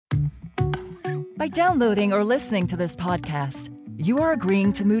By downloading or listening to this podcast, you are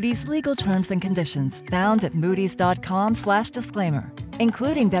agreeing to Moody's legal terms and conditions found at moodys.com/disclaimer,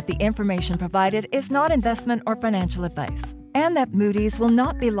 including that the information provided is not investment or financial advice, and that Moody's will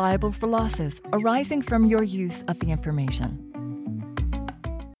not be liable for losses arising from your use of the information.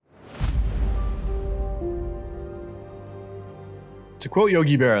 To quote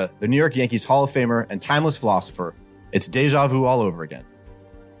Yogi Berra, the New York Yankees Hall of Famer and timeless philosopher, it's déjà vu all over again.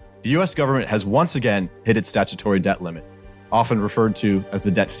 The U.S. government has once again hit its statutory debt limit, often referred to as the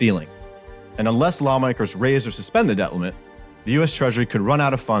debt ceiling. And unless lawmakers raise or suspend the debt limit, the U.S. Treasury could run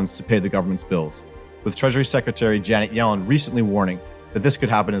out of funds to pay the government's bills, with Treasury Secretary Janet Yellen recently warning that this could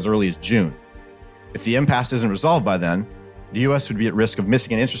happen as early as June. If the impasse isn't resolved by then, the U.S. would be at risk of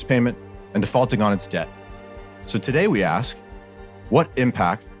missing an interest payment and defaulting on its debt. So today we ask, what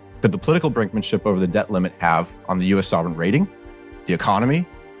impact could the political brinkmanship over the debt limit have on the U.S. sovereign rating, the economy,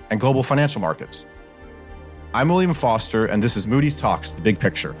 and global financial markets? I'm William Foster, and this is Moody's Talks, The Big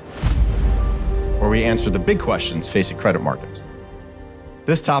Picture, where we answer the big questions facing credit markets.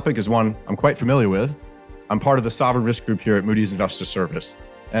 This topic is one I'm quite familiar with. I'm part of the sovereign risk group here at Moody's Investor Service,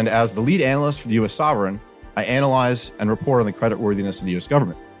 and as the lead analyst for the U.S. sovereign, I analyze and report on the creditworthiness of the U.S.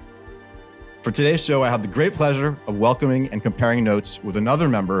 government. For today's show, I have the great pleasure of welcoming and comparing notes with another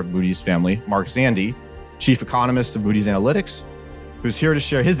member of Moody's family, Mark Zandi, chief economist of Moody's Analytics, who's here to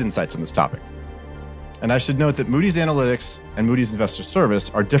share his insights on this topic. And I should note that Moody's Analytics and Moody's Investor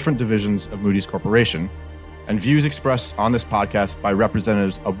Service are different divisions of Moody's Corporation, and views expressed on this podcast by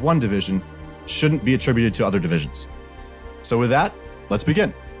representatives of one division shouldn't be attributed to other divisions. So with that, let's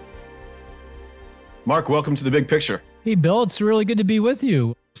begin. Mark, welcome to The Big Picture. Hey, Bill, it's really good to be with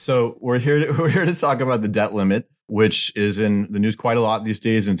you. So we're here to talk about the debt limit, which is in the news quite a lot these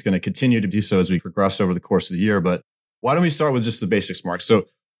days, and it's going to continue to do so as we progress over the course of the year. But why don't we start with just the basics, Mark? So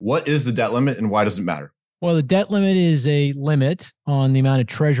what is the debt limit and why does it matter? Well, the debt limit is a limit on the amount of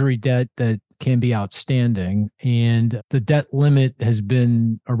Treasury debt that can be outstanding. And the debt limit has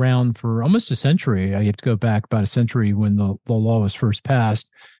been around for almost a century. I have to go back about a century when the law was first passed.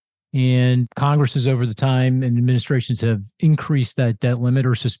 And Congresses over the time and administrations have increased that debt limit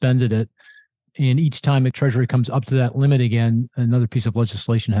or suspended it. And each time the Treasury comes up to that limit again, another piece of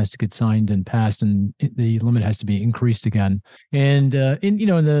legislation has to get signed and passed, and the limit has to be increased again. And in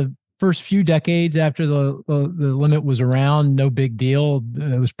the first few decades after the limit was around, no big deal.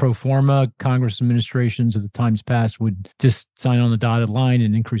 It was pro forma. Congress administrations of the times past would just sign on the dotted line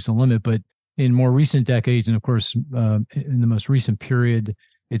and increase the limit. But in more recent decades, and of course in the most recent period,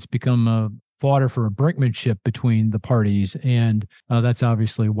 it's become a fodder for a brinkmanship between the parties. And that's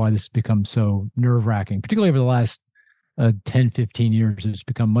obviously why this has become so nerve-wracking, particularly over the last 10, 15 years. It's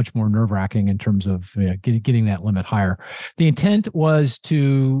become much more nerve-wracking in terms of getting that limit higher. The intent was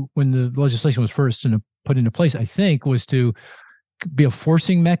to, when the legislation was first put into place, I think, was to be a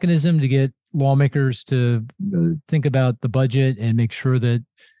forcing mechanism to get lawmakers to think about the budget and make sure that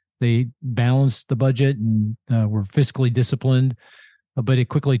they balanced the budget and were fiscally disciplined. But it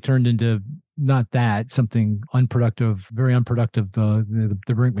quickly turned into not that, something unproductive, very unproductive, the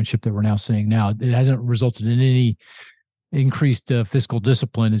brinkmanship that we're now seeing now. It hasn't resulted in any increased fiscal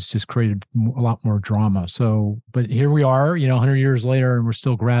discipline. It's just created a lot more drama. So, but here we are, 100 years later, and we're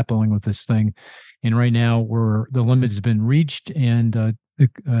still grappling with this thing. And right now, the limit has been reached, and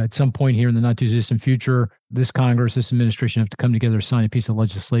at some point here in the not too distant future, this Congress, this administration have to come together, sign a piece of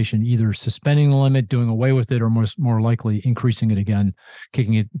legislation, either suspending the limit, doing away with it, or more likely increasing it again,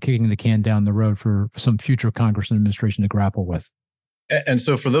 kicking the can down the road for some future Congress and administration to grapple with. And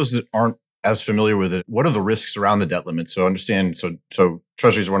so for those that aren't as familiar with it, what are the risks around the debt limit? So understand, so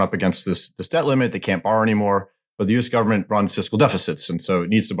Treasuries run up against this debt limit, they can't borrow anymore, but the U.S. government runs fiscal deficits, and so it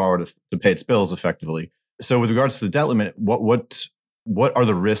needs to borrow to pay its bills effectively. So with regards to the debt limit, what are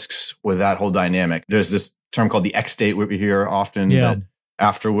the risks with that whole dynamic? There's this term called the X date we hear often, that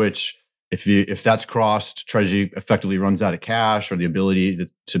after which, if that's crossed, Treasury effectively runs out of cash or the ability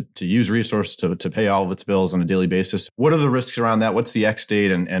to use resources to pay all of its bills on a daily basis. What are the risks around that? What's the X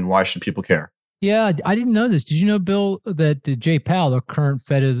date and why should people care? Yeah, I didn't know this. Did you know, Bill, that Jay Powell, the current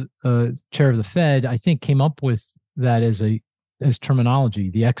chair of the Fed, I think came up with that as terminology,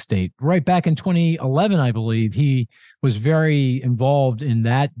 the X date. Right back in 2011, I believe, he was very involved in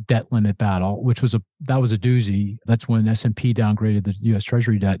that debt limit battle, which was a doozy. That's when S&P downgraded the U.S.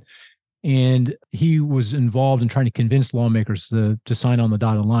 Treasury debt. And he was involved in trying to convince lawmakers to sign on the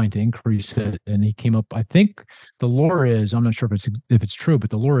dotted line to increase it. And he came up, I think the lore is, I'm not sure if it's true,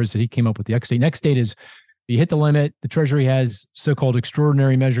 but the lore is that he came up with the X date. Next date is you hit the limit. The Treasury has so-called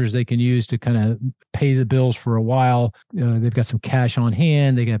extraordinary measures they can use to kind of pay the bills for a while. They've got some cash on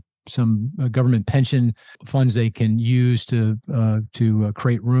hand. They got government pension funds they can use to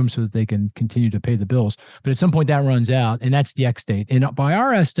create room so that they can continue to pay the bills. But at some point that runs out, and that's the X date. And by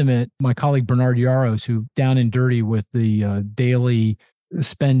our estimate, my colleague Bernard Yaros, who down and dirty with the daily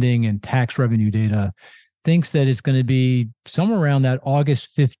spending and tax revenue data, thinks that it's going to be somewhere around that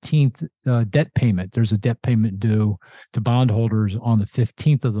August 15th debt payment. There's a debt payment due to bondholders on the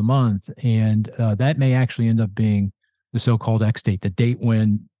 15th of the month. And that may actually end up being the so-called X date, the date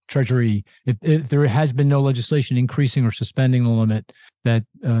when Treasury, if there has been no legislation increasing or suspending the limit, that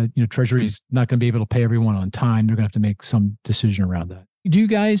Treasury is not going to be able to pay everyone on time. They're going to have to make some decision around that. Do you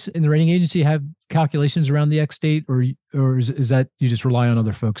guys in the rating agency have calculations around the X date, or is that you just rely on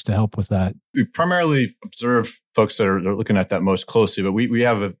other folks to help with that? We primarily observe folks that are looking at that most closely, but we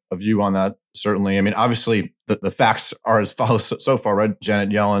have a view on that, certainly. I mean, obviously, the facts are as follows so far, right? Janet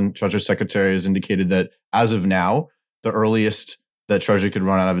Yellen, Treasury Secretary, has indicated that as of now, the earliest that Treasury could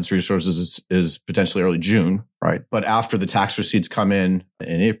run out of its resources is potentially early June, right? But after the tax receipts come in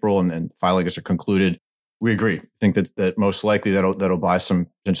April and filings are concluded, we agree. I think that most likely that'll buy some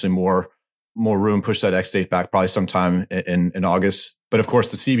potentially more room, push that X date back probably sometime in August. But of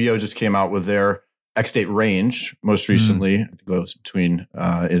course, the CBO just came out with their X date range most recently. It goes between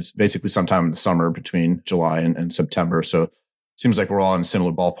it's basically sometime in the summer between July and September. So it seems like we're all in a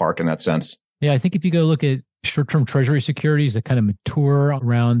similar ballpark in that sense. Yeah, I think if you go look at short-term Treasury securities that kind of mature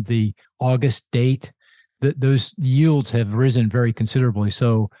around the August date, those yields have risen very considerably.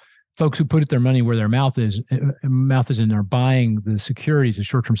 So folks who put their money where their mouth is and are buying the securities, the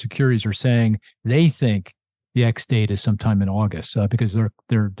short-term securities, are saying they think the X date is sometime in August because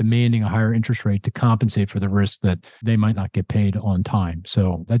they're demanding a higher interest rate to compensate for the risk that they might not get paid on time.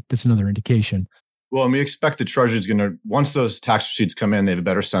 So that's another indication. Well, and we expect the Treasury is going to, once those tax receipts come in, they have a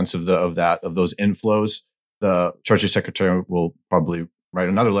better sense of those inflows. The Treasury Secretary will probably write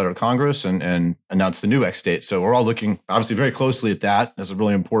another letter to Congress and announce the new X date. So we're all looking obviously very closely at that as a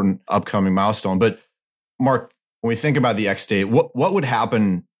really important upcoming milestone. But Mark, when we think about the X date, what would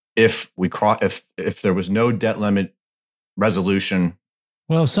happen if there was no debt limit resolution?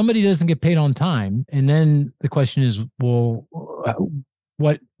 Well, somebody doesn't get paid on time, and then the question is, well,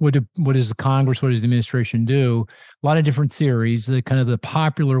 what does the Congress, what does the administration do? A lot of different theories. The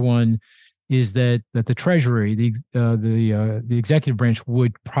popular one is that the Treasury, the executive branch,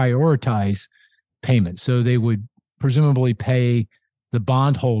 would prioritize payments. So they would presumably pay the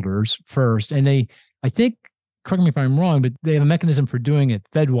bondholders first. And I think, correct me if I'm wrong, but they have a mechanism for doing it.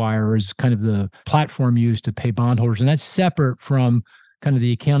 Fedwire is kind of the platform used to pay bondholders. And that's separate from kind of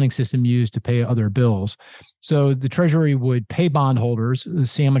the accounting system used to pay other bills. So the Treasury would pay bondholders,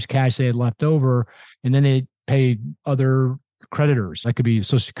 see how much cash they had left over, and then they'd pay other creditors. That could be a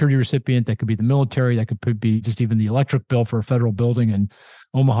Social Security recipient, that could be the military, that could be just even the electric bill for a federal building in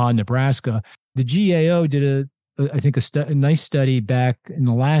Omaha, Nebraska. The GAO did a nice study back in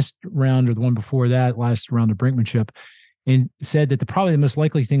the last round or the one before that, last round of brinkmanship, and said that probably the most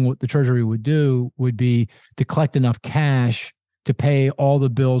likely thing what the Treasury would do would be to collect enough cash to pay all the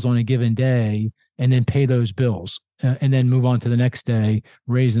bills on a given day and then pay those bills and then move on to the next day,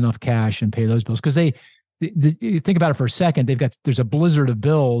 raise enough cash and pay those bills. Because you think about it for a second, there's a blizzard of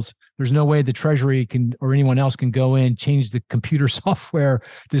bills. There's no way the Treasury can or anyone else can go in, change the computer software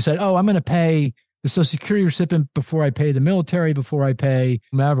to say, oh, I'm going to pay the Social Security recipient before I pay the military, before I pay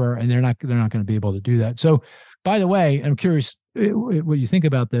whomever, and they're not going to be able to do that. So, by the way, I'm curious what you think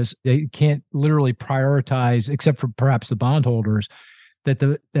about this. They can't literally prioritize, except for perhaps the bondholders, that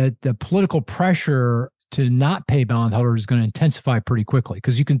the political pressure to not pay bondholders is going to intensify pretty quickly.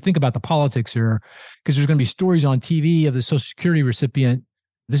 Because you can think about the politics here, because there's going to be stories on TV of the Social Security recipient.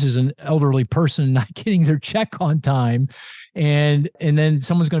 This is an elderly person not getting their check on time. And then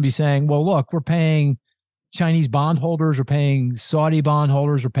someone's going to be saying, well, look, we're paying Chinese bondholders, we're paying Saudi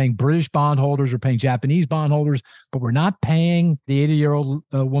bondholders, we're paying British bondholders, we're paying Japanese bondholders, but we're not paying the 80-year-old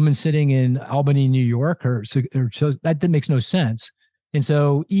woman sitting in Albany, New York. So that makes no sense. And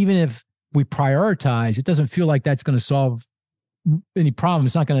so even if we prioritize, it doesn't feel like that's going to solve any problem.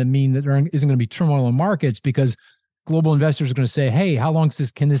 It's not going to mean that there isn't going to be turmoil in markets, because global investors are going to say, hey, how long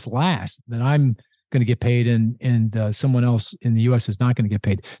can this last? Then I'm going to get paid and someone else in the U.S. is not going to get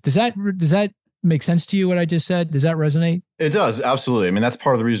paid. Does that make sense to you, what I just said? Does that resonate? It does, absolutely. I mean, that's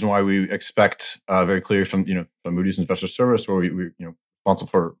part of the reason why we expect very clearly from Moody's Investors Service, where we responsible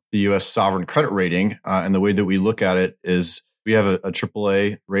for the U.S. sovereign credit rating, and the way that we look at it is we have a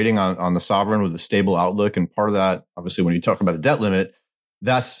AAA rating on the sovereign with a stable outlook, and part of that, obviously, when you talk about the debt limit,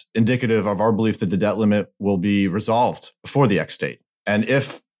 that's indicative of our belief that the debt limit will be resolved before the X date. And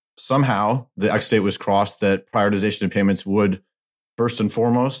if somehow the X date was crossed, that prioritization of payments would first and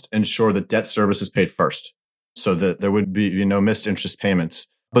foremost, ensure that debt service is paid first so that there would be no missed interest payments.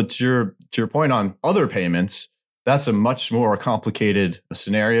 But to your point on other payments, that's a much more complicated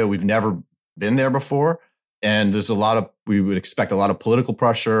scenario. We've never been there before. And we would expect a lot of political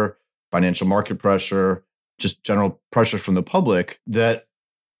pressure, financial market pressure, just general pressure from the public that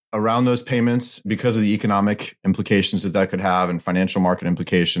around those payments, because of the economic implications that could have and financial market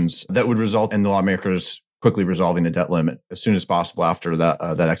implications, that would result in the lawmakers quickly resolving the debt limit as soon as possible after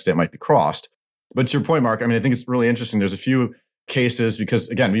that ex-date might be crossed. But to your point, Mark, I mean, I think it's really interesting. There's a few cases because,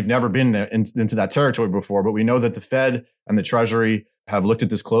 again, we've never been there into that territory before, but we know that the Fed and the Treasury have looked at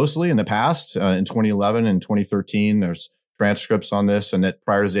this closely in the past. In 2011 and 2013, there's transcripts on this, and that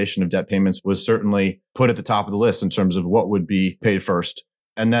prioritization of debt payments was certainly put at the top of the list in terms of what would be paid first.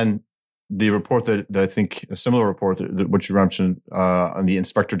 And then the report that I think, a similar report that which you mentioned on the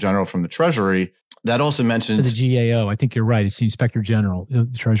Inspector General from the Treasury, that also mentions the GAO. I think you're right. It's the Inspector General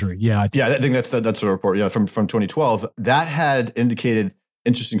of the Treasury. Yeah. I think that's the report. Yeah, from 2012. That had indicated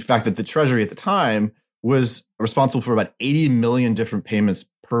interesting fact that the Treasury at the time was responsible for about 80 million different payments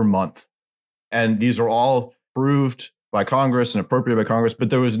per month. And these are all approved by Congress and appropriated by Congress,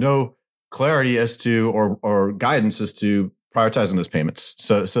 but there was no clarity as to or guidance as to prioritizing those payments.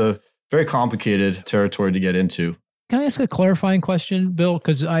 So very complicated territory to get into. Can I ask a clarifying question, Bill?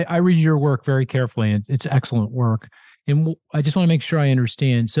 Because I read your work very carefully, and it's excellent work. And I just want to make sure I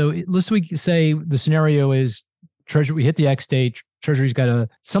understand. So let's say the scenario is Treasury, we hit the X date, Treasury's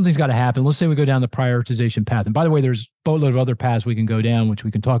something's got to happen. Let's say we go down the prioritization path. And by the way, there's a boatload of other paths we can go down, which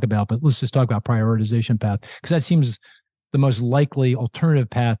we can talk about, but let's just talk about prioritization path, because that seems the most likely alternative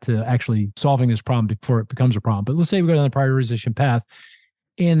path to actually solving this problem before it becomes a problem. But let's say we go down the prioritization path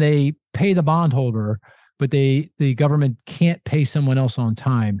and they pay the bondholder, but the government can't pay someone else on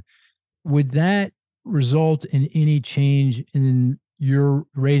time. Would that result in any change in your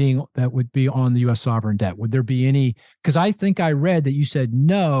rating that would be on the U.S. sovereign debt? Would there be any? Because I think I read that you said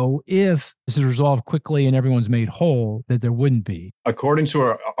no, if this is resolved quickly and everyone's made whole, that there wouldn't be. According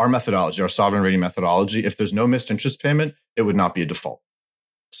to our methodology, our sovereign rating methodology, if there's no missed interest payment, it would not be a default.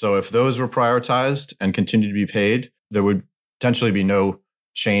 So if those were prioritized and continue to be paid, there would potentially be no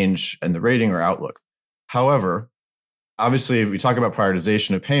change in the rating or outlook. However, obviously, if we talk about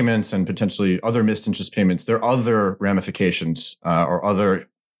prioritization of payments and potentially other missed interest payments, there are other ramifications or other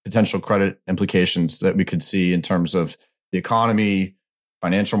potential credit implications that we could see in terms of the economy,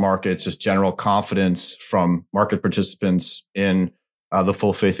 financial markets, just general confidence from market participants in the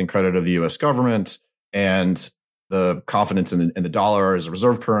full faith and credit of the U.S. government, and the confidence in the dollar as a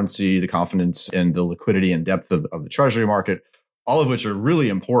reserve currency, the confidence in the liquidity and depth of the Treasury market, all of which are really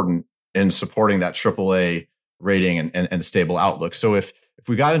important in supporting that AAA rating and stable outlook. So if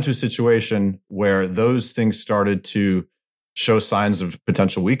we got into a situation where those things started to show signs of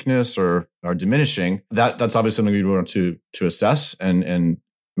potential weakness or are diminishing, that's obviously something we want to assess and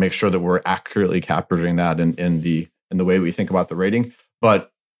make sure that we're accurately capturing that in the way we think about the rating.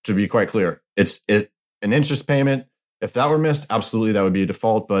 But to be quite clear, an interest payment, if that were missed, absolutely that would be a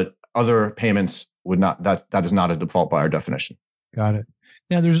default. But other payments would not. That is not a default by our definition. Got it.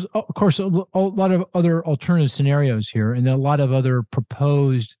 Now, there's, of course, a lot of other alternative scenarios here and a lot of other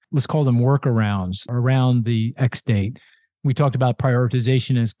proposed, let's call them workarounds around the X date. We talked about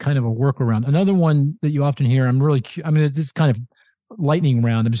prioritization as kind of a workaround. Another one that you often hear, this is kind of lightning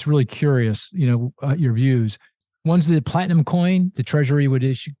round. I'm just really curious, your views. One's the platinum coin. The Treasury would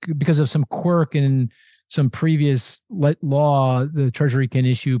issue, because of some quirk in some previous law, the Treasury can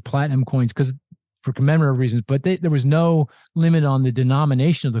issue platinum coins for commemorative reasons, but there was no limit on the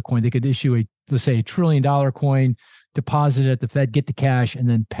denomination of the coin. They could issue let's say $1 trillion coin, deposit it at the Fed, get the cash, and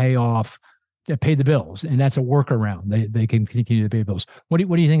then pay the bills. And that's a workaround. They can continue to pay bills. What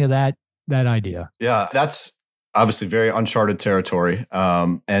do you think of that idea? Yeah, that's obviously very uncharted territory.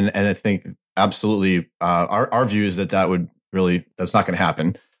 And I think absolutely our view is that's not going to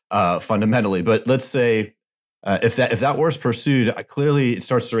happen fundamentally. But let's say, if that were pursued, clearly it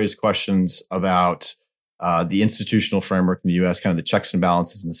starts to raise questions about the institutional framework in the U.S., kind of the checks and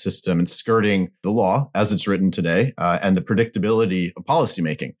balances in the system, and skirting the law as it's written today, and the predictability of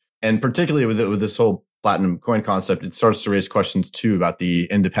policymaking. And particularly with this whole platinum coin concept, it starts to raise questions too about the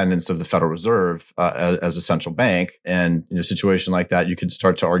independence of the Federal Reserve as a central bank. And in a situation like that, you could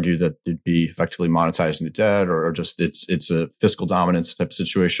start to argue that it'd be effectively monetizing the debt, or just it's a fiscal dominance type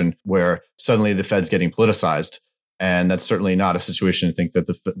situation where suddenly the Fed's getting politicized. And that's certainly not a situation I think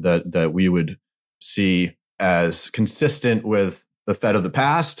that we would see as consistent with the Fed of the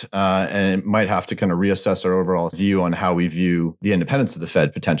past, and it might have to kind of reassess our overall view on how we view the independence of the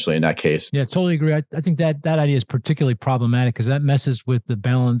Fed potentially in that case. Yeah, totally agree. I think that idea is particularly problematic because that messes with the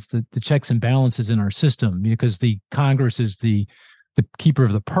balance, the checks and balances in our system, because the Congress is the keeper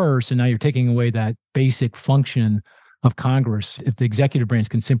of the purse, and now you're taking away that basic function of Congress if the executive branch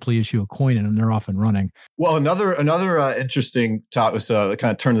can simply issue a coin and they're off and running. Well, another interesting topic was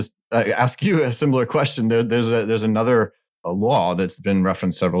kind of turn this, ask you a similar question. There's another law that's been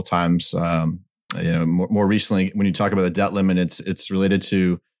referenced several times. More recently, when you talk about the debt limit, it's related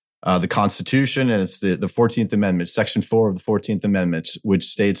to the Constitution, and it's the 14th Amendment, Section 4 of the 14th Amendment, which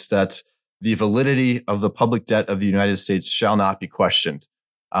states that the validity of the public debt of the United States shall not be questioned.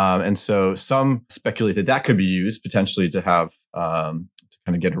 And so some speculate that could be used potentially to have to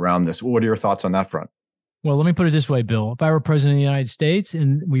kind of get around this. What are your thoughts on that front? Well, let me put it this way, Bill. If I were president of the United States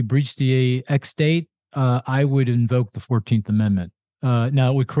and we breached the X date, I would invoke the 14th Amendment.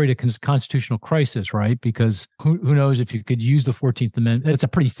 Now, it would create a constitutional crisis, right? Because who knows if you could use the 14th Amendment. It's a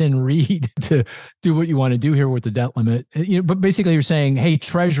pretty thin reed to do what you want to do here with the debt limit. But basically you're saying, hey,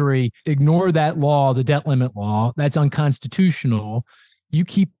 Treasury, ignore that law, the debt limit law. That's unconstitutional. You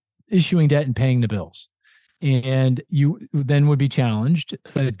keep issuing debt and paying the bills. And you then would be challenged,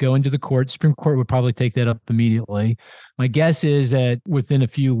 go into the court. Supreme Court would probably take that up immediately. My guess is that within a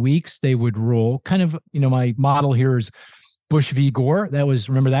few weeks, they would rule. Kind of, my model here is Bush v. Gore.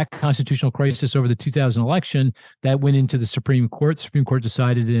 Remember that constitutional crisis over the 2000 election that went into the Supreme Court. The Supreme Court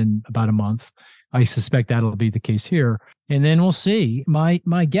decided in about a month. I suspect that'll be the case here. And then we'll see. My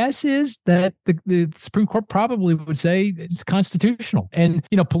guess is that the Supreme Court probably would say it's constitutional. And,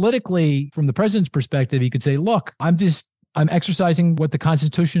 politically, from the president's perspective, he could say, look, I'm exercising what the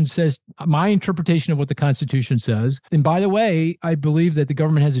Constitution says, my interpretation of what the Constitution says. And by the way, I believe that the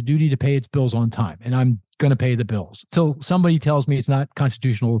government has a duty to pay its bills on time, and I'm going to pay the bills. Till somebody tells me it's not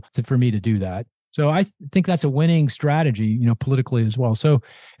constitutional for me to do that. So I think that's a winning strategy, politically as well. So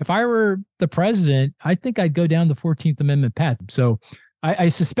if I were the president, I think I'd go down the 14th Amendment path. So I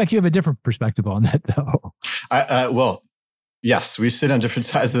suspect you have a different perspective on that, though. Well, yes, we sit on different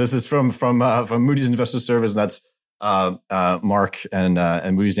sides of this. Is from Moody's Investors Service, and that's Mark and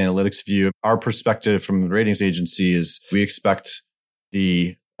Moody's Analytics view. Our perspective from the ratings agency is we expect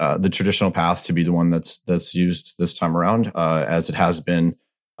the traditional path to be the one that's used this time around, as it has been.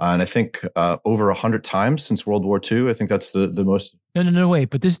 And I think over 100 times since World War II. I think that's the most. No,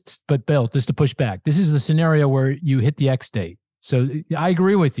 wait. But Bill, just to push back, this is the scenario where you hit the X date. So I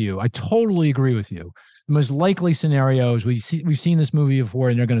agree with you. I totally agree with you. The most likely scenario is we've seen this movie before,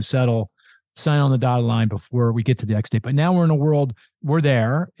 and they're going to sign on the dotted line before we get to the X date. But now we're in a world, we're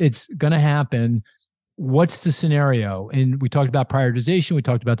there. It's going to happen. What's the scenario? And we talked about prioritization. We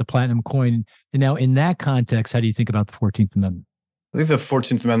talked about the platinum coin. And now in that context, how do you think about the 14th Amendment? I think the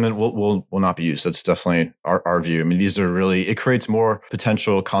 14th Amendment will not be used. That's definitely our view. I mean, these are really, it creates more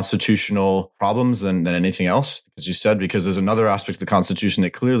potential constitutional problems than anything else, as you said, because there's another aspect of the Constitution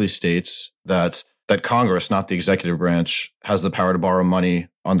that clearly states that Congress, not the executive branch, has the power to borrow money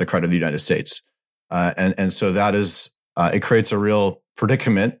on the credit of the United States. And so that is, it creates a real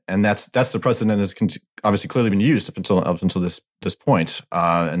predicament. And that's the precedent that has obviously clearly been used up until this point.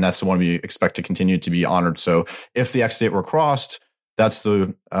 And that's the one we expect to continue to be honored. So if the X date were crossed, that's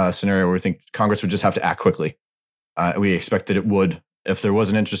the scenario where we think Congress would just have to act quickly. We expect that it would. If there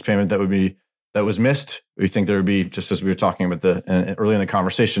was an interest payment that was missed, we think there would be, just as we were talking about early in the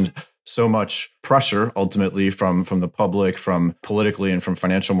conversation, so much pressure ultimately from the public, from politically and from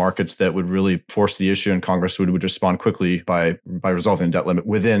financial markets that would really force the issue, and Congress would respond quickly by resolving the debt limit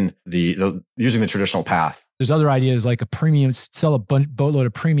within using the traditional path. There's other ideas like a premium, sell a boatload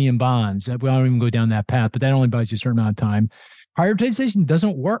of premium bonds. We don't even go down that path, but that only buys you a certain amount of time. Prioritization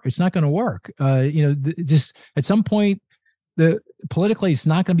doesn't work. It's not going to work. Just at some point, politically, it's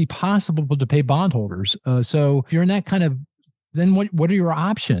not going to be possible to pay bondholders. So if you're in that kind of, then what are your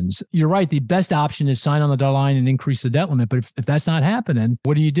options? You're right. The best option is sign on the dotted line and increase the debt limit. But if that's not happening,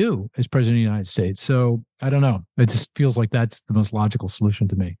 what do you do as president of the United States? So I don't know. It just feels like that's the most logical solution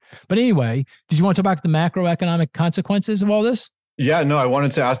to me. But anyway, did you want to talk about the macroeconomic consequences of all this? Yeah, no, I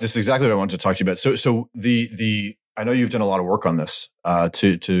wanted to ask. This is exactly what I wanted to talk to you about. So the I know you've done a lot of work on this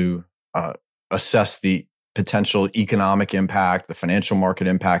to assess the potential economic impact, the financial market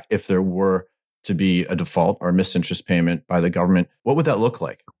impact, if there were to be a default or a missed interest payment by the government. What would that look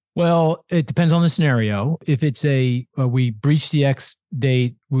like? Well, it depends on the scenario. If it's we breach the X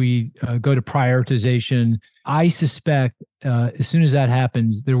date, we go to prioritization. I suspect as soon as that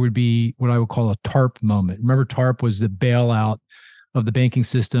happens, there would be what I would call a TARP moment. Remember, TARP was the bailout of the banking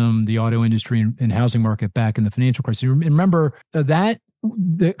system, the auto industry, and housing market back in the financial crisis. And remember that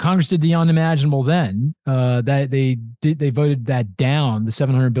Congress did the unimaginable then, that they voted that down, the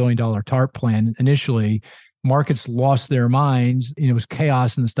 $700 billion TARP plan initially. Markets lost their minds. It was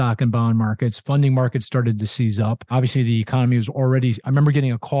chaos in the stock and bond markets. Funding markets started to seize up. Obviously, the economy was already, I remember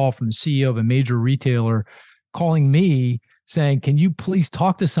getting a call from the CEO of a major retailer calling me saying, can you please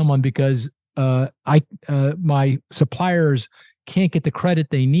talk to someone because my suppliers can't get the credit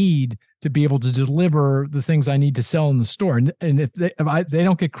they need to be able to deliver the things I need to sell in the store. And if they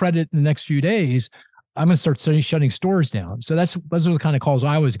don't get credit in the next few days, I'm going to start shutting stores down. So those are the kind of calls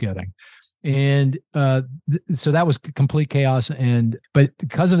I was getting. And so that was complete chaos. But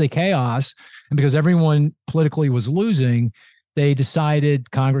because of the chaos and because everyone politically was losing, they decided,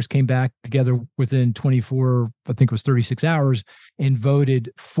 Congress came back together within 24, I think it was 36 hours, and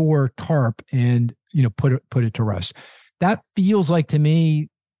voted for TARP and put it to rest. That feels like, to me,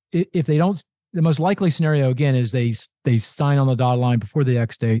 if they don't, the most likely scenario again is they sign on the dotted line before the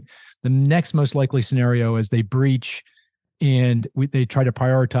X date. The next most likely scenario is they breach and they try to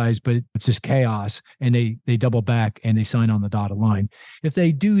prioritize, but it's just chaos, and they double back and they sign on the dotted line. If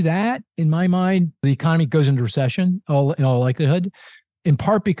they do that, in my mind, the economy goes into recession in all likelihood, in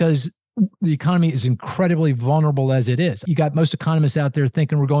part because the economy is incredibly vulnerable as it is. You got most economists out there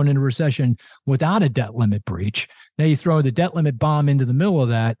thinking we're going into recession without a debt limit breach. Now you throw the debt limit bomb into the middle of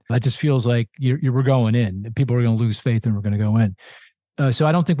that. That just feels like we're going in. People are going to lose faith and we're going to go in. So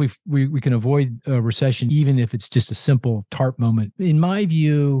I don't think we can avoid a recession, even if it's just a simple TARP moment. In my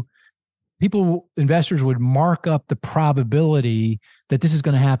view, investors would mark up the probability that this is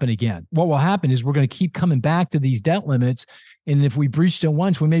going to happen again. What will happen is we're going to keep coming back to these debt limits. And if we breached it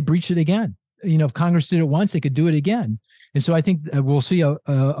once, we may breach it again. If Congress did it once, they could do it again. And so I think we'll see a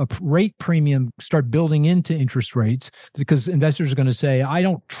rate premium start building into interest rates because investors are going to say, I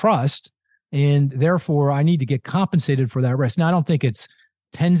don't trust, and therefore I need to get compensated for that risk. Now, I don't think it's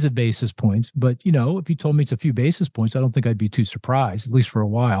tens of basis points, but if you told me it's a few basis points, I don't think I'd be too surprised, at least for a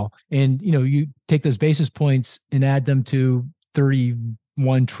while. And you take those basis points and add them to $31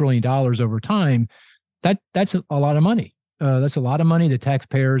 trillion over time. That's a lot of money. That's a lot of money that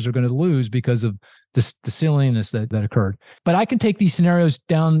taxpayers are going to lose because of the silliness that occurred. But I can take these scenarios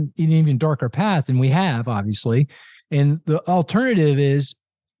down an even darker path, and we have, obviously. And the alternative is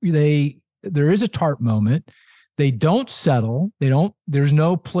there is a TARP moment. They don't settle. There's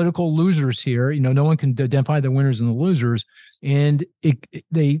no political losers here. No one can identify the winners and the losers. And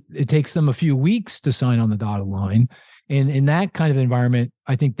it takes them a few weeks to sign on the dotted line. And in that kind of environment,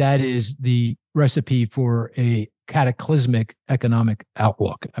 I think that is the recipe for a cataclysmic economic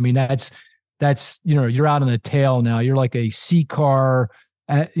outlook. I mean, that's you're out on the tail now. You're like a CCAR,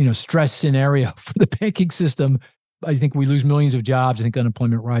 stress scenario for the banking system. I think we lose millions of jobs. I think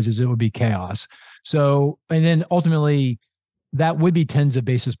unemployment rises. It would be chaos. So, and then ultimately, that would be tens of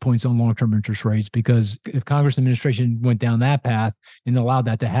basis points on long-term interest rates, because if Congress administration went down that path and allowed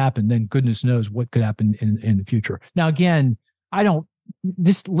that to happen, then goodness knows what could happen in the future. Now, again,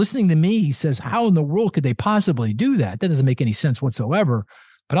 this listening to me says, how in the world could they possibly do that? That doesn't make any sense whatsoever.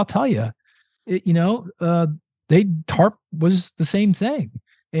 But I'll tell you, TARP was the same thing.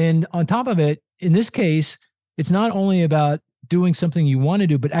 And on top of it, in this case, it's not only about doing something you want to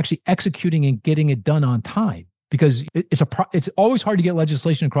do, but actually executing and getting it done on time. Because it's always hard to get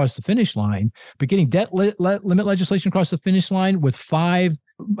legislation across the finish line, but getting debt limit legislation across the finish line with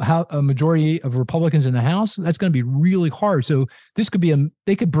a majority of Republicans in the House, that's going to be really hard. So this could be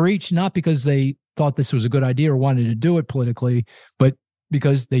they could breach, not because they thought this was a good idea or wanted to do it politically, but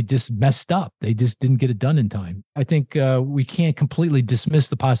because they just messed up. They just didn't get it done in time. I think we can't completely dismiss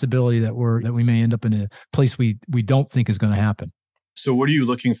the possibility that we may end up in a place we don't think is going to happen. So what are you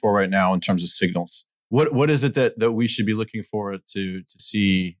looking for right now in terms of signals? What is it that we should be looking for to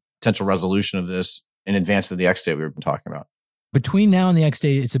see potential resolution of this in advance of the X date we were talking about? Between now and the X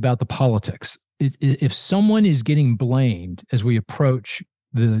date, it's about the politics. If someone is getting blamed as we approach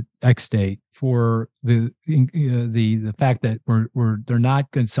the X date for the fact that they're not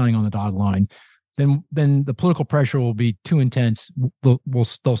signing on the dotted line, then the political pressure will be too intense.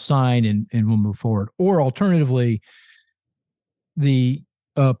 They'll sign and we'll move forward. Or alternatively, the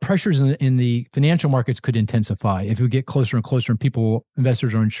pressures in the financial markets could intensify if we get closer and closer, and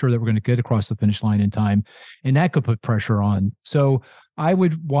investors aren't sure that we're going to get across the finish line in time, and that could put pressure on. So I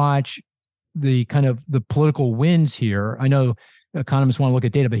would watch the kind of the political wins here. I know economists want to look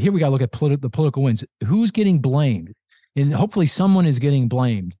at data, but here we got to look at the political wins. Who's getting blamed? And hopefully someone is getting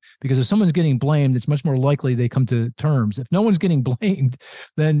blamed, because if someone's getting blamed, it's much more likely they come to terms. If no one's getting blamed,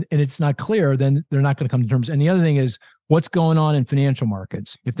 then, and it's not clear, then they're not going to come to terms. And the other thing is, what's going on in financial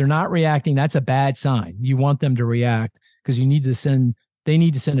markets. If they're not reacting, that's a bad sign. You want them to react because they need to send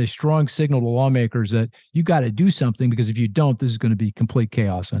a strong signal to lawmakers that you got to do something, because if you don't, this is going to be complete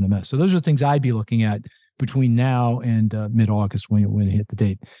chaos and a mess. So those are things I'd be looking at between now and mid-August when you hit the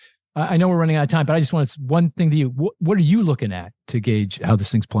date. I know we're running out of time, but I just want one thing to you. What are you looking at to gauge how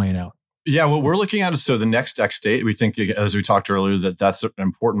this thing's playing out? Yeah, what we're looking at is, so the next X date, we think, as we talked earlier, that's an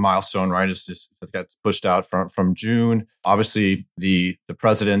important milestone, right? It got pushed out from June. Obviously, the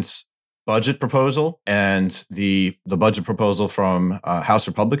president's budget proposal and the budget proposal from House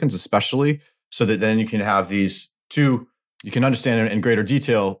Republicans, especially, so that then you can have these two, you can understand in greater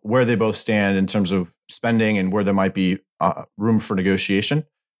detail where they both stand in terms of spending and where there might be room for negotiation.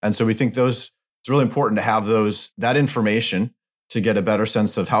 And so we think it's really important to have that information to get a better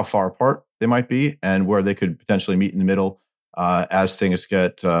sense of how far apart they might be and where they could potentially meet in the middle as things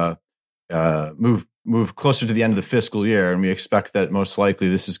get move closer to the end of the fiscal year. And we expect that most likely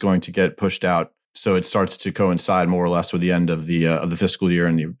this is going to get pushed out, so it starts to coincide more or less with the end of the fiscal year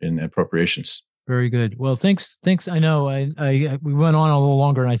and in appropriations. Very good. Well, thanks. I know we went on a little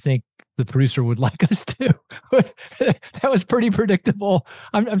longer, and I think the producer would like us to. But that was pretty predictable.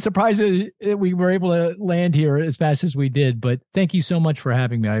 I'm surprised that we were able to land here as fast as we did. But thank you so much for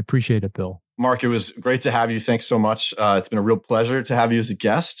having me. I appreciate it, Bill. Mark, it was great to have you. Thanks so much. It's been a real pleasure to have you as a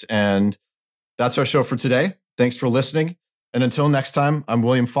guest. And that's our show for today. Thanks for listening. And until next time, I'm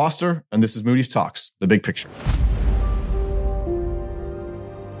William Foster, and this is Moody's Talks, The Big Picture.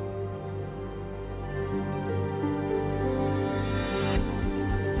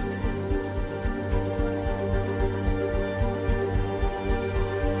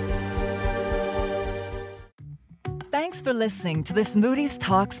 Thanks for listening to this Moody's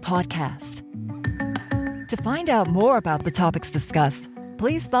Talks podcast. To find out more about the topics discussed,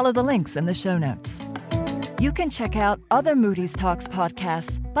 please follow the links in the show notes. You can check out other Moody's Talks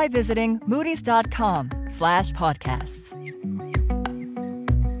podcasts by visiting moodys.com/podcasts.